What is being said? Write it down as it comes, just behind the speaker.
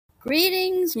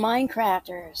Greetings,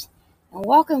 Minecrafters, and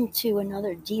welcome to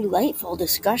another delightful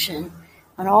discussion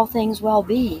on all things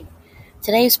well-being.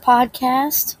 Today's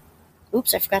podcast,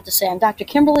 I forgot to say, I'm Dr.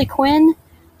 Kimberly Quinn,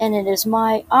 and it is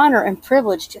my honor and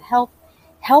privilege to help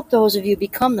those of you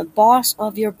become the boss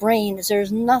of your brain, as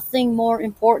there's nothing more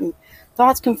important.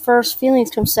 Thoughts come first, feelings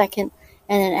come second,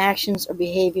 and then actions or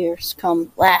behaviors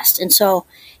come last. And so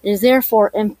it is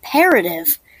therefore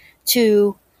imperative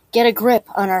to get a grip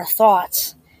on our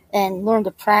thoughts and learn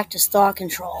to practice thought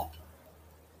control.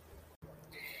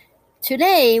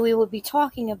 Today, we will be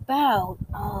talking about,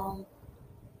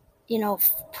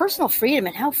 personal freedom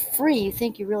and how free you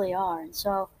think you really are. And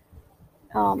so,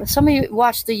 if some of you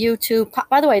watch the YouTube,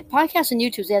 by the way, podcasts and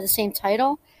YouTube, they have the same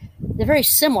title. They're very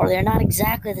similar. They're not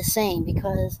exactly the same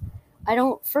because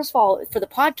first of all, for the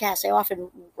podcast, I often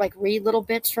read little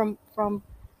bits from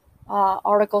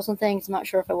articles and things. I'm not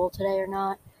sure if I will today or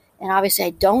not. And obviously, I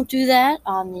don't do that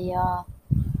on the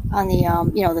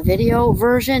the video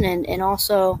version, and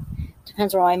also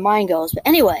depends where my mind goes. But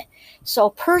anyway, so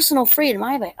personal freedom.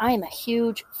 I am a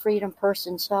huge freedom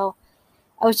person. So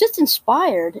I was just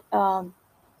inspired, but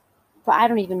I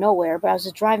don't even know where. But I was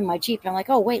just driving my Jeep, and I'm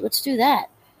like, oh wait, let's do that.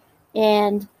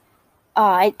 And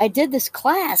I did this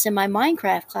class in my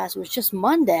Minecraft class. It was just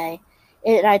Monday,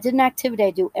 and I did an activity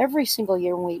I do every single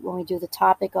year when we do the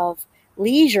topic of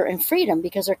leisure and freedom,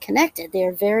 because they're connected. They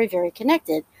are very, very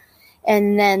connected.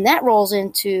 And then that rolls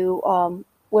into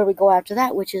where we go after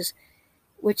that, which is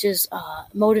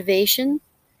motivation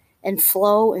and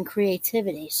flow and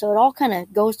creativity. So it all kind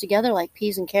of goes together like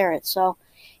peas and carrots. So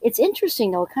it's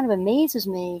interesting, though. It kind of amazes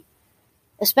me,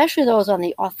 especially those on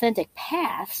the authentic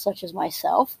path, such as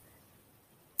myself,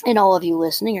 and all of you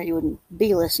listening, or you wouldn't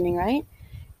be listening, right?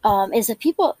 Is that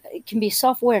people can be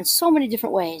self-aware in so many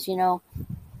different ways.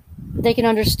 They can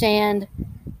understand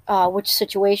which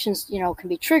situations, can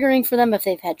be triggering for them. If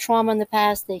they've had trauma in the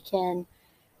past, they can,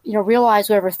 realize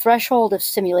whatever threshold of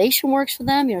stimulation works for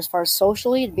them, as far as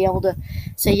socially, to be able to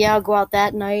say, yeah, I'll go out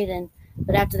that night.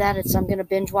 But after that, I'm going to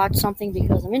binge watch something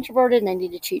because I'm introverted and I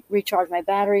need to recharge my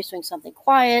batteries, doing something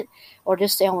quiet, or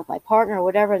just stay home with my partner or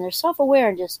whatever. And they're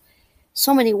self-aware in just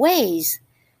so many ways.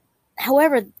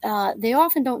 However, they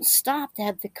often don't stop to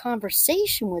have the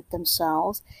conversation with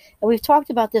themselves. And we've talked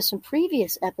about this in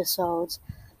previous episodes,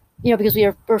 because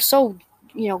we're so,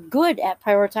 good at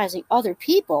prioritizing other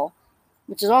people,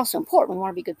 which is also important. We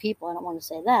want to be good people. I don't want to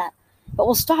say that. But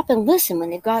we'll stop and listen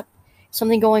when they've got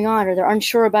something going on, or they're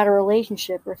unsure about a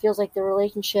relationship, or it feels like the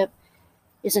relationship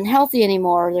isn't healthy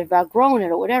anymore, or they've outgrown it,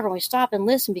 or whatever. And we stop and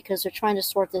listen because they're trying to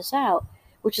sort this out,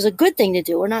 which is a good thing to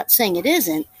do. We're not saying it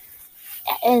isn't.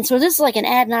 And so this is like an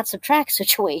add, not subtract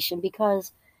situation,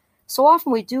 because so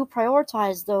often we do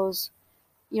prioritize those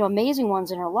amazing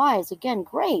ones in our lives. Again,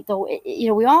 great. Though,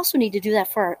 we also need to do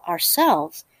that for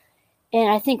ourselves. And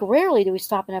I think rarely do we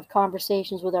stop and have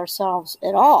conversations with ourselves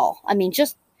at all. I mean,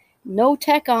 just no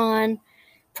tech on,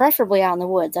 preferably out in the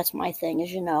woods. That's my thing,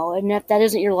 as you know. And if that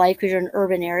isn't your life because you're in an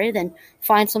urban area, then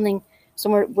find something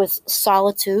somewhere with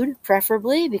solitude,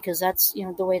 preferably, because that's, the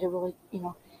way to really,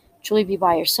 truly be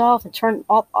by yourself, and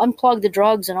unplug the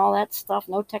drugs and all that stuff,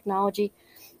 no technology,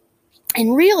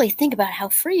 and really think about how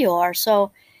free you are.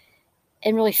 So,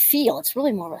 and really feel. It's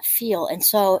really more of a feel. And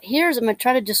so I'm going to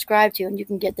try to describe to you, and you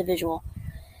can get the visual.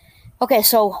 Okay,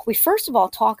 so we first of all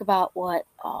talk about what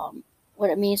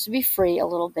it means to be free a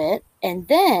little bit, and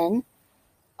then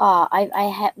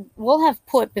we'll have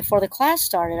put, before the class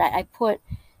started, I put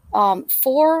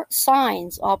 4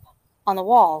 signs up on the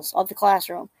walls of the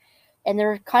classroom, and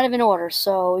they're kind of in order.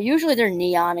 So usually they're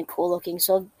neon and cool looking.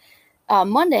 So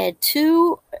Monday I had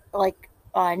 2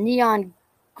 neon,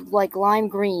 lime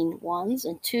green ones,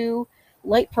 and 2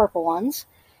 light purple ones.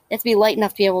 They have to be light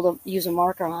enough to be able to use a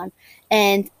marker on.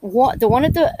 And the one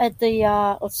at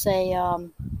the let's say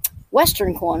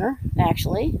western corner,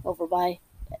 actually, over by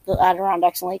the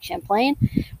Adirondacks and Lake Champlain,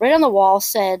 right on the wall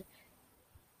said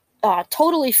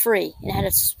 "totally free," and it had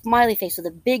a smiley face with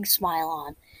a big smile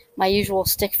on, my usual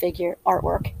stick figure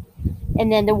artwork.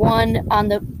 And then the one on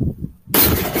the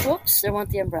whoops, there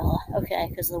went the umbrella. Okay,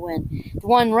 because of the wind. The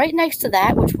one right next to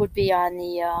that, which would be on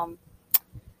the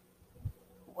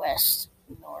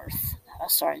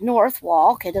north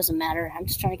wall. Okay, doesn't matter. I'm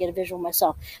just trying to get a visual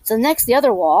myself. So the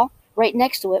other wall, right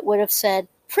next to it, would have said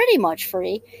 "pretty much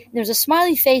free." And there's a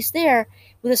smiley face there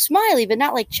with a smiley, but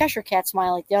not like Cheshire Cat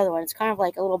smile like the other one. It's kind of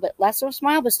like a little bit less of a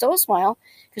smile, but still a smile,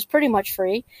 because pretty much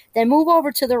free. Then move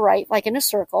over to the right, like in a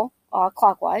circle,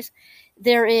 clockwise.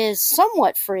 There is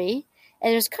somewhat free.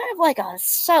 And there's kind of like a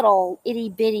subtle,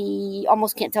 itty-bitty,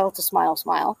 almost can't tell it's a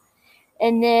smile.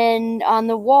 And then on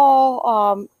the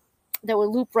wall that would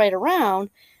loop right around,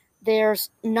 there's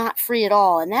not free at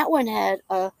all. And that one had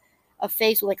a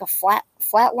face with like a flat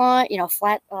line,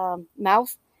 flat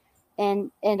mouth,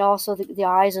 and also the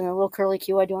eyes and a little curly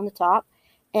Q I do on the top.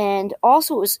 And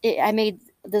also I made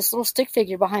this little stick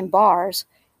figure behind bars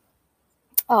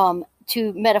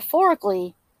to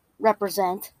metaphorically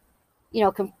represent,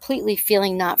 completely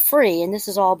feeling not free. And this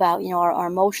is all about, our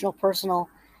emotional, personal,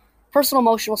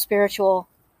 emotional, spiritual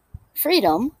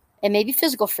freedom, and maybe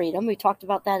physical freedom. We talked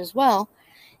about that as well.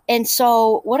 And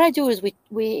so what I do is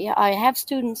I have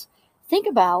students think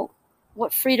about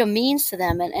what freedom means to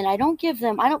them. And I don't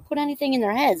put anything in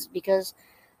their heads, because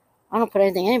I don't put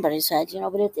anything in anybody's head,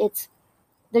 but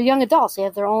they're young adults. They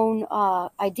have their own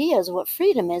ideas of what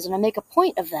freedom is. And I make a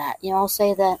point of that. I'll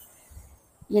say that,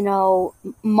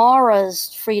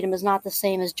 Mara's freedom is not the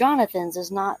same as Jonathan's,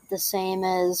 is not the same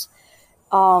as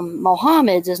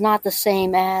Mohammed's, is not the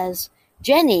same as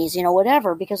Jenny's,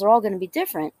 whatever, because they're all going to be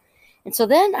different. And so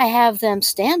then I have them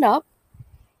stand up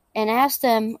and ask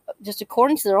them, just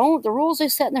according to the rules they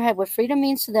set in their head, what freedom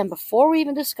means to them before we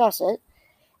even discuss it.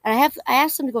 And I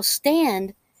ask them to go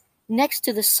stand next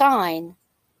to the sign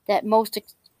that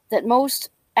most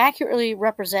accurately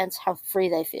represents how free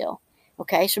they feel.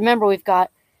 Okay, so remember, we've got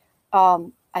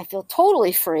I feel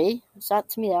totally free. It's not,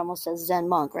 to me, that almost says Zen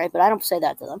monk, right? But I don't say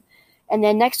that to them. And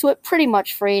then next to it, pretty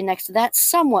much free. Next to that,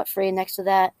 somewhat free. Next to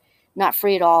that, not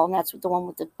free at all. And that's the one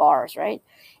with the bars, right?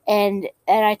 And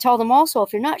I tell them also,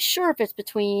 if you're not sure if it's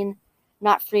between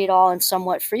not free at all and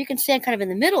somewhat free, you can stand kind of in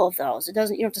the middle of those. You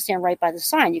don't have to stand right by the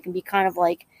sign. You can be kind of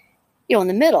like, in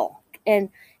the middle. And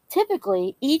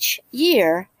typically each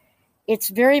year, it's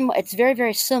very,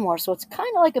 very similar. So it's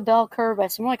kind of like a bell curve, but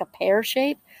it's more like a pear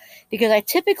shape, because I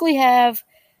typically have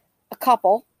a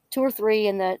couple, 2 or 3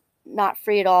 in the not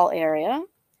free at all area.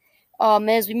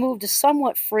 As we move to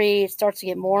somewhat free, it starts to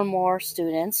get more and more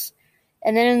students.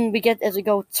 And then as we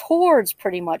go towards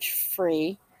pretty much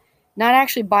free, not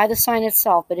actually by the sign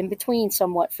itself, but in between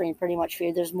somewhat free and pretty much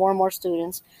free, there's more and more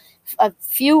students. A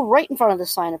few right in front of the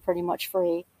sign are pretty much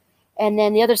free. And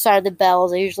then the other side of the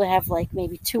bells, I usually have like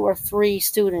maybe 2 or 3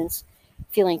 students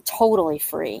feeling totally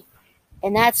free.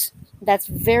 And that's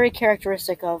very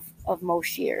characteristic of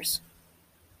most years.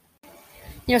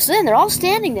 So then they're all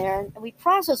standing there, and we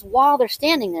process while they're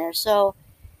standing there. So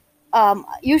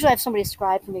usually I have somebody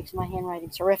scribe for me because my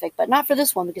handwriting's horrific, but not for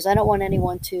this one, because I don't want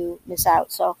anyone to miss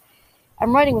out. So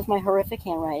I'm writing with my horrific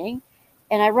handwriting,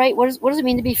 and I write, what does it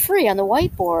mean to be free on the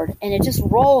whiteboard? And it just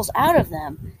rolls out of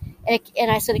them.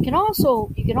 And I said, you can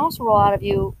also roll out of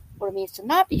you what it means to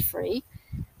not be free,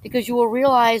 because you will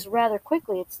realize rather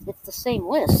quickly it's the same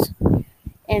list.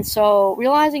 And so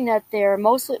realizing that they're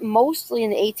mostly in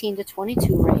the 18 to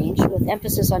 22 range, with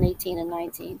emphasis on 18 and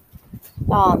 19,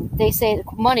 they say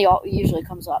money usually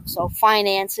comes up. So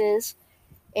finances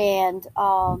and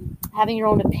having your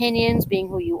own opinions, being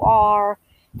who you are,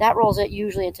 that rolls it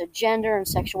usually into gender and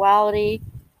sexuality,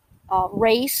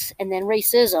 race, and then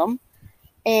racism,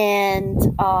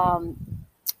 and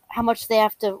how much they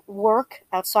have to work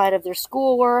outside of their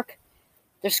school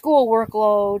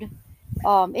workload,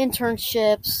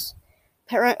 internships,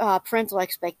 parental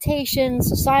expectations,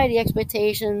 society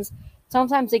expectations.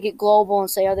 Sometimes they get global and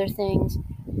say other things,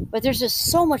 but there's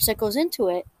just so much that goes into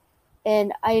it.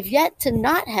 And I have yet to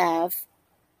not have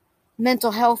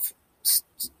mental health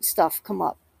stuff come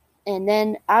up. And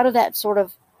then out of that sort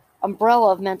of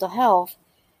umbrella of mental health,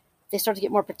 they start to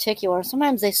get more particular.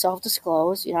 Sometimes they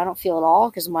self-disclose. I don't feel it all,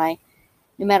 because no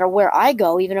matter where I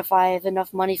go, even if I have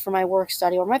enough money for my work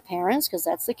study or my parents, because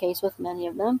that's the case with many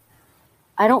of them,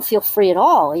 I don't feel free at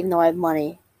all, even though I have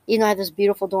money, even though I have this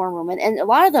beautiful dorm room. And a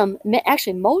lot of them,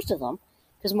 actually most of them,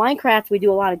 because Minecraft, we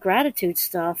do a lot of gratitude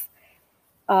stuff,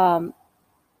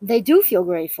 they do feel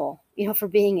grateful, for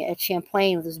being at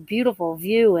Champlain with this beautiful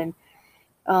view, and,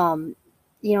 the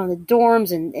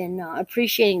dorms, and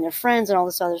appreciating their friends and all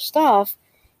this other stuff.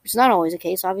 It's not always the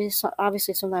case.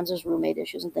 Obviously, sometimes there's roommate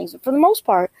issues and things. But for the most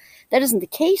part, that isn't the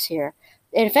case here.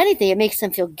 And if anything, it makes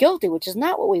them feel guilty, which is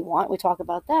not what we want. We talk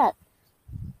about that.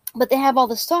 But they have all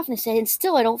this stuff, and they say, and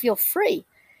still I don't feel free,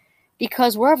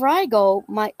 because wherever I go,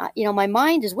 my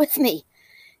mind is with me.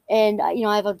 And,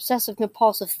 I have obsessive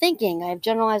compulsive thinking. I have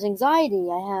generalized anxiety.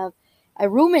 I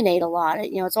ruminate a lot.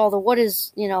 It's all the what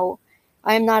is,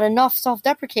 I am not enough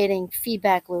self-deprecating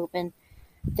feedback loop. And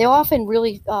they often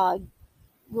really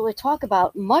talk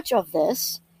about much of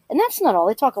this. And that's not all.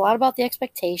 They talk a lot about the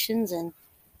expectations and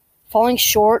falling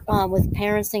short with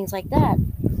parents, things like that.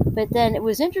 But then it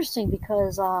was interesting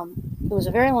because it was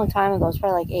a very long time ago. It was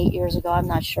probably like 8 years ago. I'm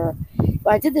not sure.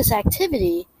 But I did this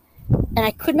activity, and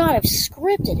I could not have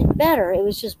scripted it better. It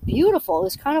was just beautiful. It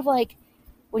was kind of like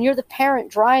when you're the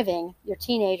parent driving your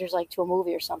teenagers like to a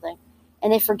movie or something,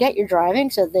 and they forget you're driving,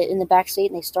 so they're in the back seat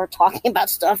and they start talking about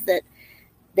stuff that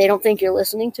they don't think you're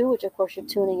listening to, which of course you're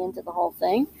tuning into the whole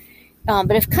thing.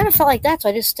 But it kind of felt like that, so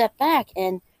I just stepped back.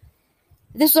 And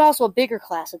this was also a bigger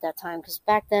class at that time, because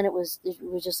back then it was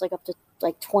just like up to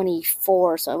like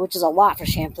 24, so which is a lot for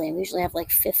Champlain. We usually have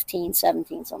like 15,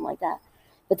 17, something like that.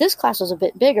 But this class was a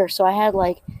bit bigger, so I had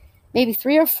like maybe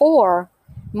 3 or 4,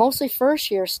 mostly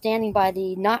first year, standing by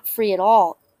the not free at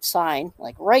all sign,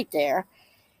 like right there.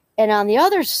 And on the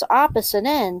other opposite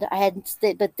end, I had,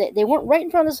 they weren't right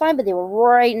in front of the sign, but they were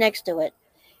right next to it,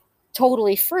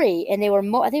 totally free. And they were,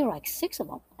 I think there were like 6 of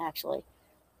them, actually,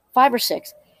 5 or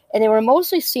 6. And they were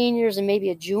mostly seniors and maybe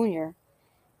a junior.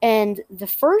 And the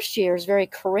first years very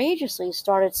courageously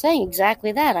started saying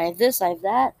exactly that. I have this, I have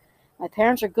that. My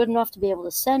parents are good enough to be able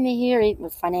to send me here, even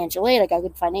with financial aid. I got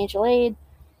good financial aid,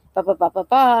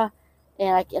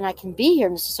 and I can be here,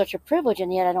 and this is such a privilege,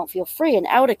 and yet I don't feel free. And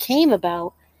out it came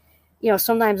about,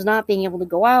 sometimes not being able to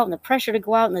go out, and the pressure to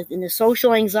go out, and the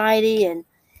social anxiety, and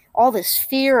all this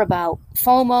fear about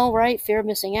FOMO, right? Fear of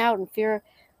missing out, and fear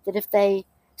that if they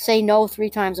say no 3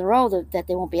 times in a row, that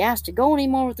they won't be asked to go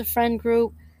anymore with the friend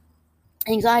group.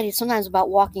 Anxiety sometimes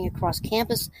about walking across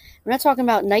campus. We're not talking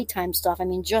about nighttime stuff. I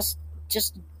mean, just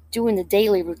doing the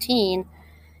daily routine,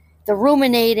 the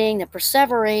ruminating, the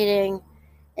perseverating,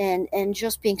 and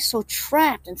just being so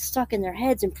trapped and stuck in their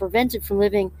heads and prevented from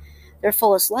living their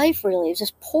fullest life, really. It was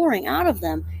just pouring out of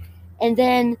them. And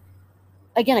then,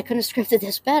 again, I couldn't have scripted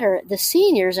this better. The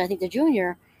seniors, I think the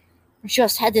junior,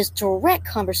 just had this direct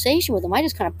conversation with them. I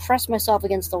just kind of pressed myself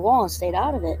against the wall and stayed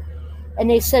out of it. And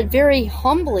they said very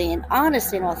humbly and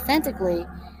honestly and authentically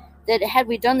that had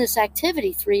we done this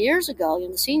activity 3 years ago,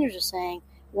 the seniors are saying,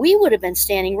 we would have been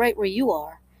standing right where you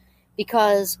are,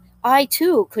 because I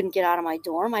too couldn't get out of my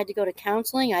dorm. I had to go to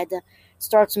counseling. I had to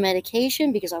start some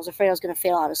medication because I was afraid I was going to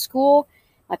fail out of school.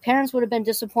 My parents would have been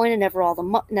disappointed,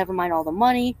 never mind all the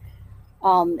money.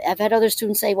 I've had other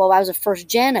students say, well, I was a first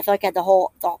gen. I felt like I had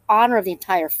the honor of the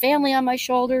entire family on my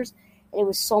shoulders. And it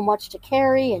was so much to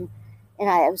carry, and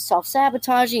I was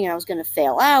self-sabotaging, and I was going to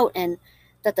fail out, and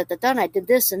and I did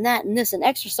this and that and this and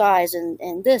exercise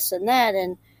and this and that,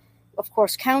 and of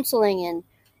course counseling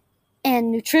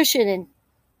and nutrition,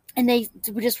 and they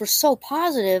just were so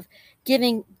positive,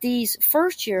 giving these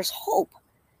first years hope,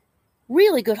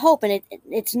 really good hope. And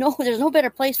there's no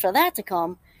better place for that to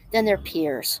come than their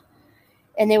peers.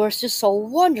 And they were just so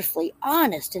wonderfully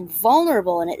honest and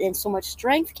vulnerable, and so much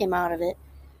strength came out of it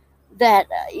that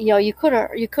you could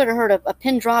have heard a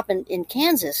pin drop in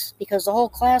Kansas, because the whole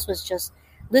class was just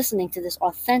listening to this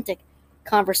authentic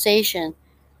conversation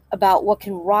about what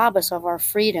can rob us of our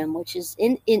freedom, which is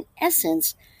in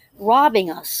essence robbing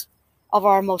us of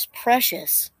our most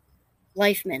precious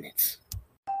life minutes.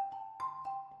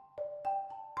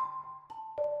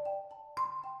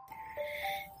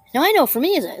 Now, I know for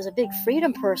me as a big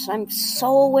freedom person, I'm so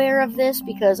aware of this,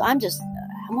 because I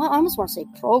almost want to say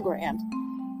programmed.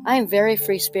 I am very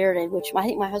free-spirited, which I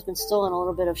think my husband's still in a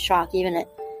little bit of shock, even at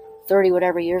 30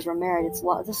 whatever years we're married. It's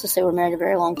let's just say we're married a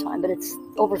very long time, but it's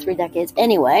over 3 decades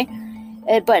anyway.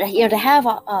 But to have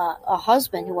a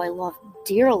husband who I love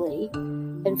dearly,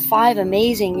 and 5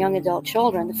 amazing young adult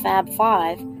children, the Fab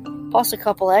 5, plus a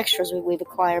couple extras we've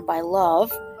acquired by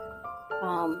love,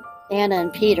 Anna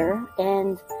and Peter,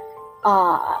 and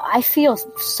I feel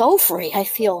so free. I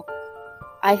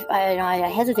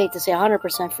hesitate to say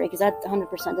 100% free, because that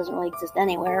 100% doesn't really exist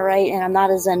anywhere, right? And I'm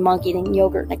not a Zen monk eating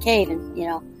yogurt in a cave in,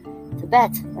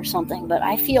 Tibet or something, but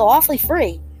I feel awfully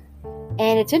free.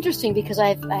 And it's interesting because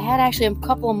I had actually a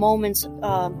couple of moments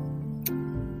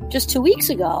just 2 weeks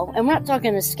ago, and we're not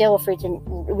talking a scale of free.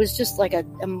 It was just like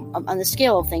on the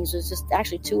scale of things, it was just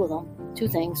actually 2 of them, 2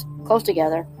 things close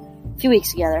together, a few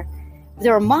weeks together. They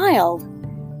were mild,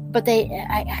 but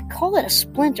I call it a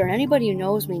splinter, and anybody who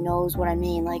knows me knows what I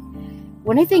mean. Like,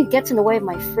 when anything gets in the way of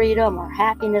my freedom or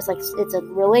happiness, like it's a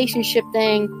relationship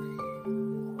thing,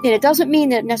 and it doesn't mean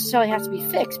that it necessarily has to be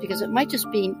fixed, because it might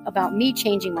just be about me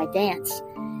changing my dance.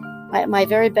 My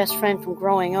very best friend from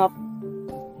growing up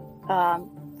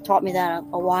taught me that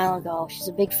a while ago. She's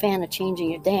a big fan of changing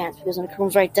your dance, because when it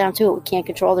comes right down to it, we can't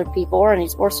control other people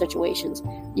or situations,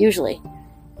 usually,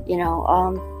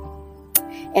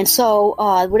 And so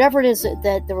whatever it is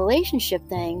that the relationship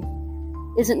thing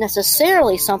isn't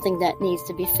necessarily something that needs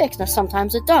to be fixed. Now,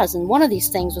 sometimes it does. And one of these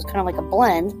things was kind of like a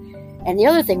blend. And the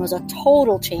other thing was a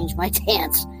total change my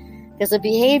dance. Because the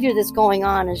behavior that's going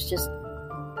on is just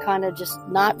kind of just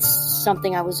not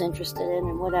something I was interested in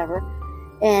and whatever.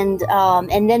 And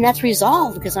then that's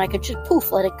resolved, because I could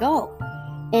just let it go.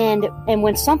 And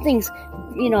when something's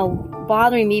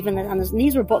bothering me even on this.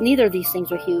 Neither of these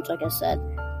things were huge, like I said,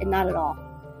 and not at all.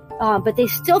 But they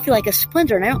still feel like a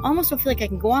splinter, and I almost don't feel like I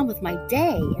can go on with my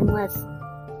day unless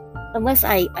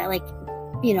I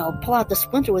pull out the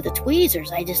splinter with the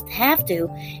tweezers. I just have to.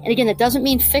 And again, it doesn't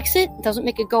mean fix it. It doesn't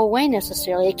make it go away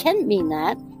necessarily. It can mean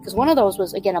that, because one of those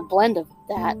was, again, a blend of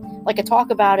that. Like a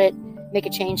talk about it, make a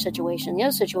change situation. The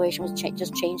other situation was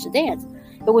just change the dance.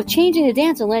 But with changing the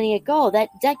dance and letting it go, that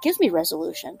gives me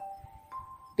resolution.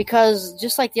 Because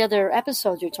just like the other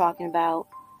episodes you're talking about,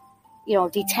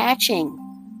 detaching,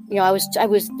 I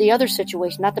was the other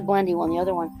situation, not the blendy one, the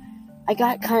other one. I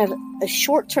got kind of the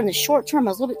short term, I was a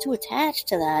little bit too attached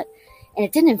to that, and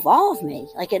it didn't involve me.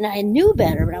 And I knew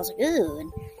better, but I was like, ew.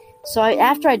 And so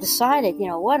after I decided,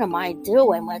 what am I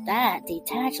doing with that?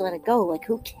 Detach, let it go. Like,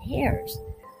 who cares?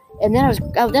 And then I was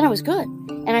good,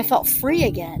 and I felt free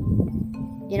again.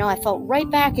 I felt right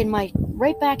back in my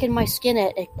skin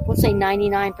at let's say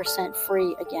 99%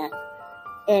 free again.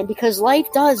 And because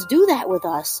life does do that with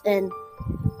us, and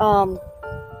what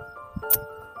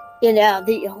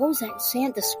was that?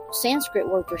 The Sanskrit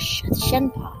word for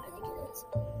shenpa, I think it is.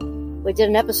 We did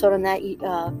an episode on that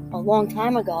a long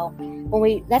time ago.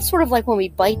 That's sort of like when we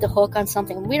bite the hook on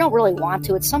something. We don't really want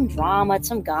to. It's some drama, it's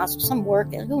some gossip, some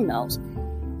work, who knows.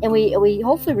 And we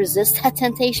hopefully resist that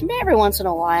temptation, but every once in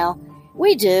a while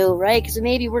we do, right? Because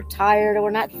maybe we're tired, or we're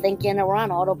not thinking, or we're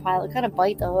on autopilot, kind of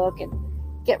bite the hook and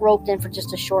get roped in for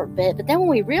just a short bit. But then when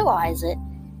we realize it,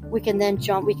 we can then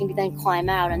climb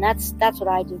out. And that's what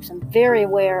I do, because I'm very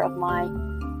aware of my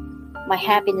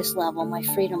happiness level, my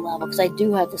freedom level, because I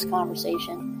do have this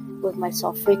conversation with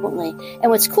myself frequently.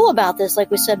 And what's cool about this, like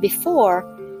we said before,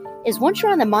 is once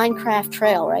you're on the Minecraft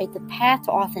trail, right, the path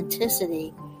to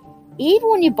authenticity, even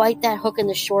when you bite that hook in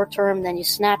the short term, then you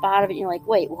snap out of it, and you're like,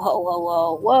 wait,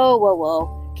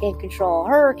 whoa, can't control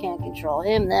her, can't control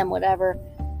him, them, whatever.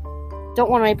 Don't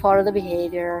want any part of the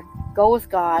behavior. Go with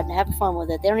God and have fun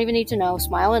with it. They don't even need to know.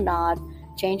 Smile and nod.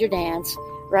 Change your dance,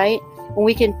 right? When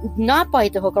we can not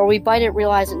bite the hook, or we bite it,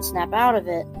 realize it, and snap out of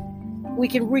it, we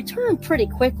can return pretty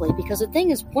quickly. Because the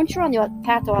thing is, once you're on the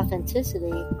path to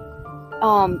authenticity,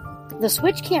 the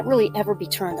switch can't really ever be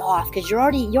turned off, because you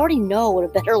already know what a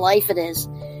better life it is.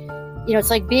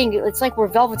 It's like we're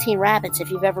Velveteen Rabbits. If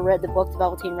you've ever read the book, The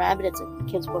Velveteen Rabbit, it's a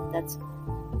kid's book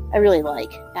I really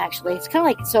like, actually. It's kind of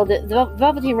like, so the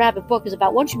Velveteen Rabbit book is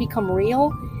about, once you become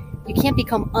real, you can't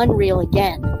become unreal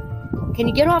again. Can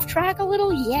you get off track a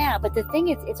little? Yeah, but the thing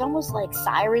is, it's almost like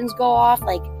sirens go off,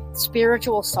 like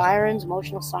spiritual sirens,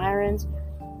 emotional sirens,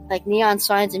 like neon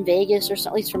signs in Vegas, or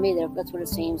something. At least for me, that's what it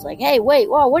seems like. Hey, wait,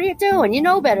 whoa, what are you doing? You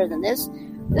know better than this.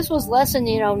 This was lesson,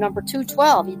 number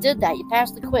 212. You did that. You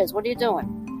passed the quiz. What are you doing?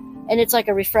 And it's like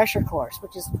a refresher course,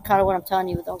 which is kind of what I'm telling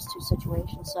you with those two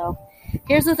situations. So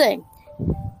here's the thing.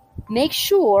 Make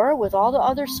sure, with all the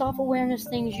other self-awareness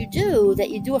things you do, that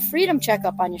you do a freedom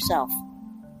checkup on yourself.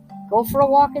 Go for a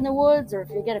walk in the woods, or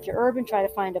if you're urban, try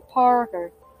to find a park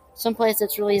or someplace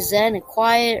that's really zen and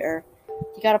quiet, or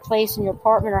if you got a place in your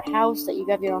apartment or house that you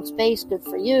have your own space, good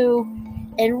for you.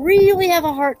 And really have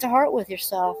a heart-to-heart with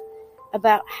yourself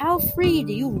about how free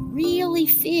do you really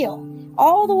feel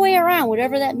all the way around,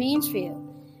 whatever that means for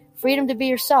you. Freedom to be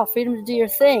yourself, freedom to do your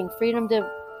thing, freedom to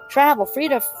travel,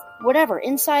 freedom, whatever,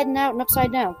 inside and out and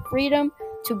upside down. Freedom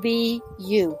to be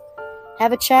you.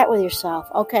 Have a chat with yourself.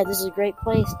 Okay, this is a great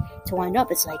place to wind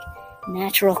up. It's like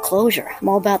natural closure. I'm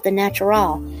all about the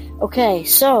natural. Okay,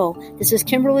 so this is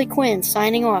Kimberly Quinn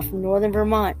signing off from Northern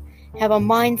Vermont. Have a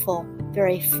mindful,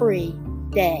 very free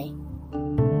day.